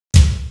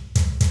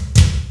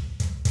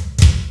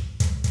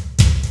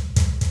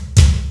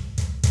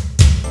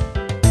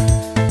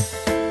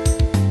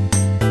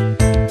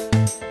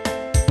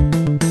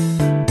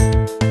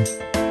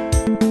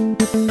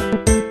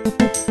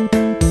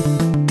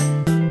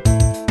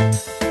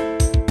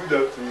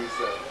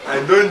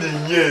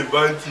hear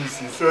about you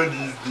since all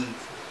these days.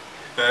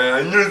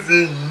 I know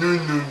say you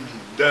don't know me,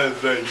 that's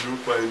why you don't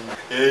find me.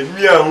 And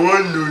me, I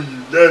won't know you,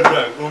 that's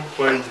why I can't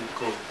find you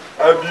come.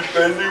 I be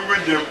person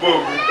with the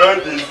bomb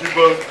without a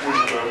silver spoon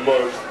in my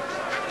mouth.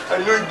 I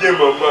don't get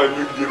mama, I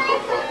don't get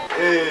papa.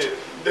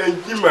 Then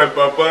give my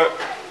papa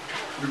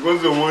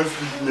because of one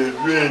sickness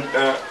we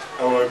enter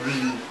our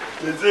village.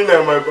 They say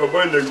that my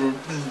papa they go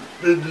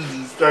pay do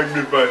the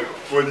sacrifice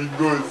for the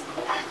ghost.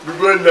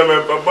 Because that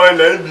my papa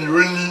na be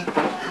only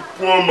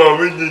poor man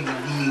wey dey the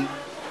village.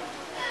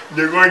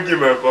 They go give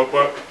my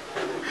papa.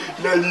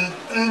 Now the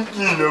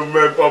thinking of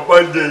my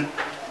papa death,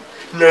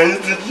 now he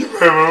to give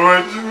my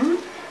mama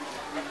too.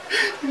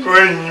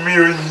 Only me.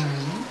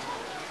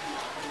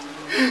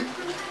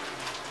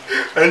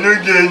 I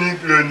don't get any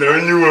clothes,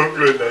 only one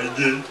cloth I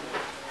get.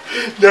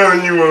 Now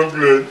only one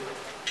cloth.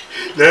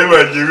 Now I'm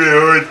at the way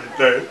all the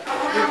time.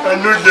 I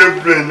don't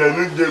get friends, I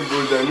don't get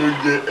brother, I don't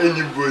get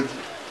anybody.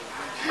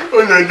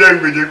 All of them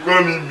when they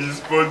call me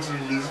misfortune.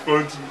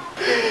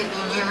 In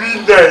the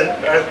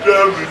midnight, I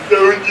travel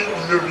 70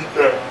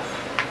 kilometers.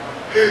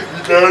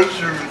 Without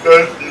shoes,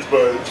 without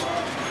slippers.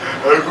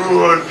 I go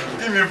hustle.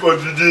 Give me for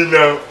today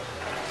now.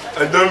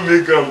 I don't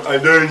make them, I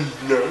don't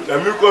eat now. I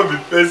make up the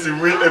person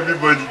where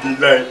everybody they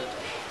like.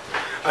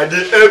 I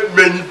dey help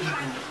many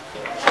people.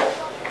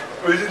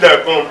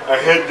 President come, I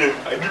help them,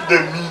 I give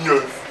them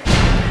millions.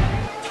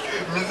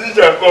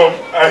 Musician come,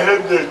 I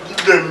help them,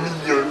 give them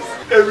millions.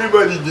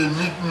 Everybody they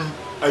meet me,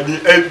 I dey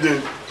help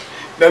them.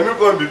 Now me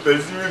come the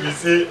person wey be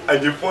say I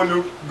dey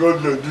follow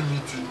governor do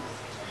meeting.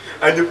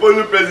 I dey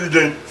follow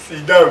president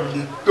sit down,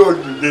 we dey talk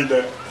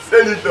together.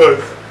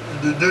 Senators,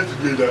 we dey dey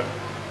together.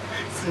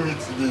 See me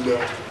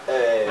together.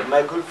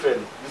 My good friend,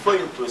 before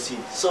you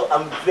proceed, so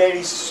I'm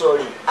very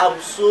sorry. I'm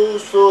so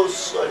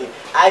sorry.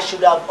 I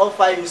should have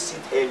offered you a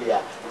seat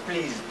earlier.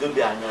 Please don't be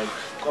annoyed.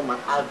 Come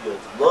and have yours.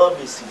 Love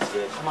your seat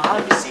here. Come and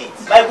have your seat.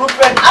 My good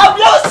friend, have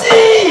your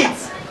seat!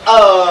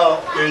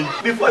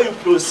 Before you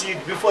proceed,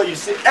 before you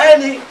say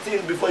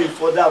anything, before you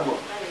furthermore,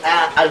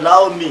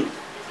 allow me,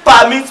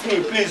 permit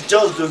me, please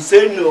just don't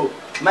say no.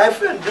 My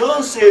friend,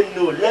 don't say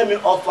no. Let me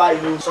offer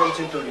you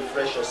something to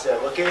refresh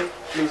yourself, okay?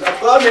 Please, I'm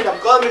coming.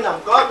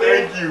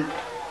 Thank you.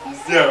 You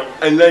see,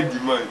 I like the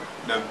man,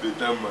 the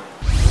better man.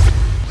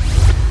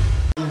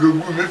 You go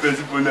good, make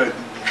person for now do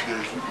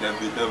business, the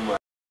better man.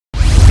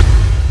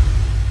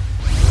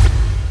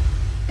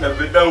 The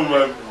better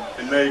woman,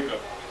 I like her.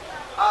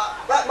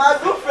 My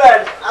good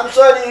friend, I'm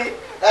sorry.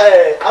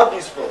 Have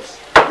this first.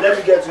 Let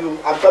me get you.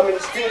 I'm coming.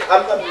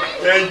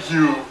 Thank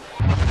you.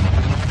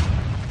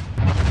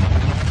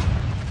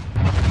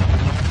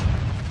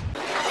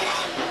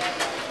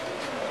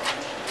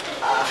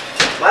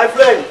 My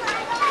friend,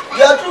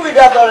 you are through with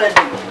that already?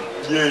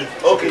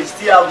 Yes. Okay,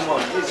 still have more.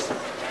 Yes.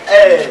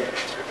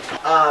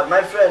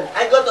 My friend,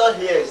 I got all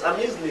ears. I'm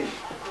listening.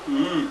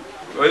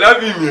 For that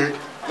thing,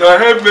 I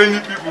help many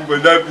people for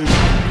that thing.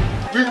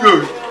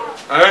 Because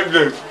I help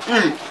them.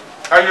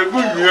 I can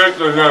go to the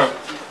restaurant now.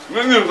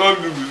 Many come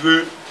to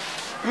say,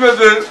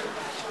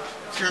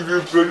 if you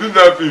produce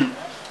that thing,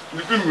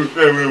 the thing will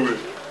sell well.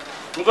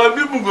 Because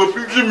people go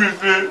picture me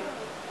say,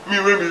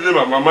 when me say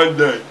my mama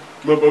died.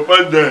 My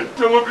papa died.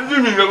 So go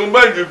picture me, I go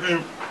buy the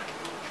thing.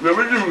 Now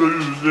what you go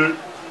do say?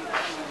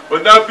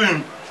 But that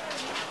thing,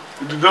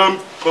 if you don't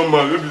come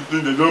out, if you say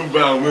they don't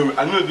buy away,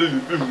 I know that the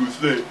people will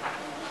say,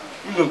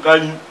 you don't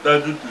carry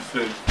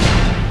 30%.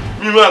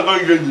 Me when I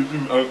can't get the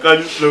film, I'll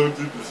carry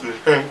 70%.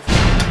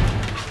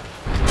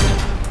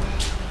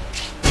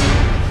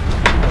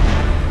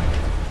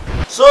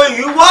 So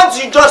you want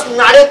to just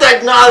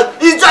narrated now?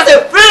 It's just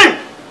a film.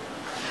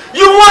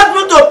 You want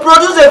me to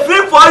produce a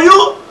film for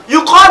you?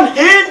 You come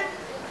in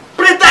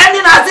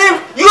pretending as if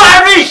you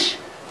are rich.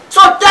 So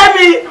tell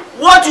me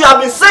what you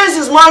have been saying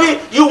since morning.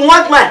 You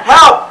want my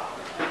help.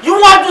 You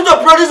want me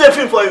to produce a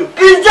film for you.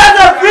 It's just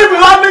a film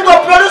you want me to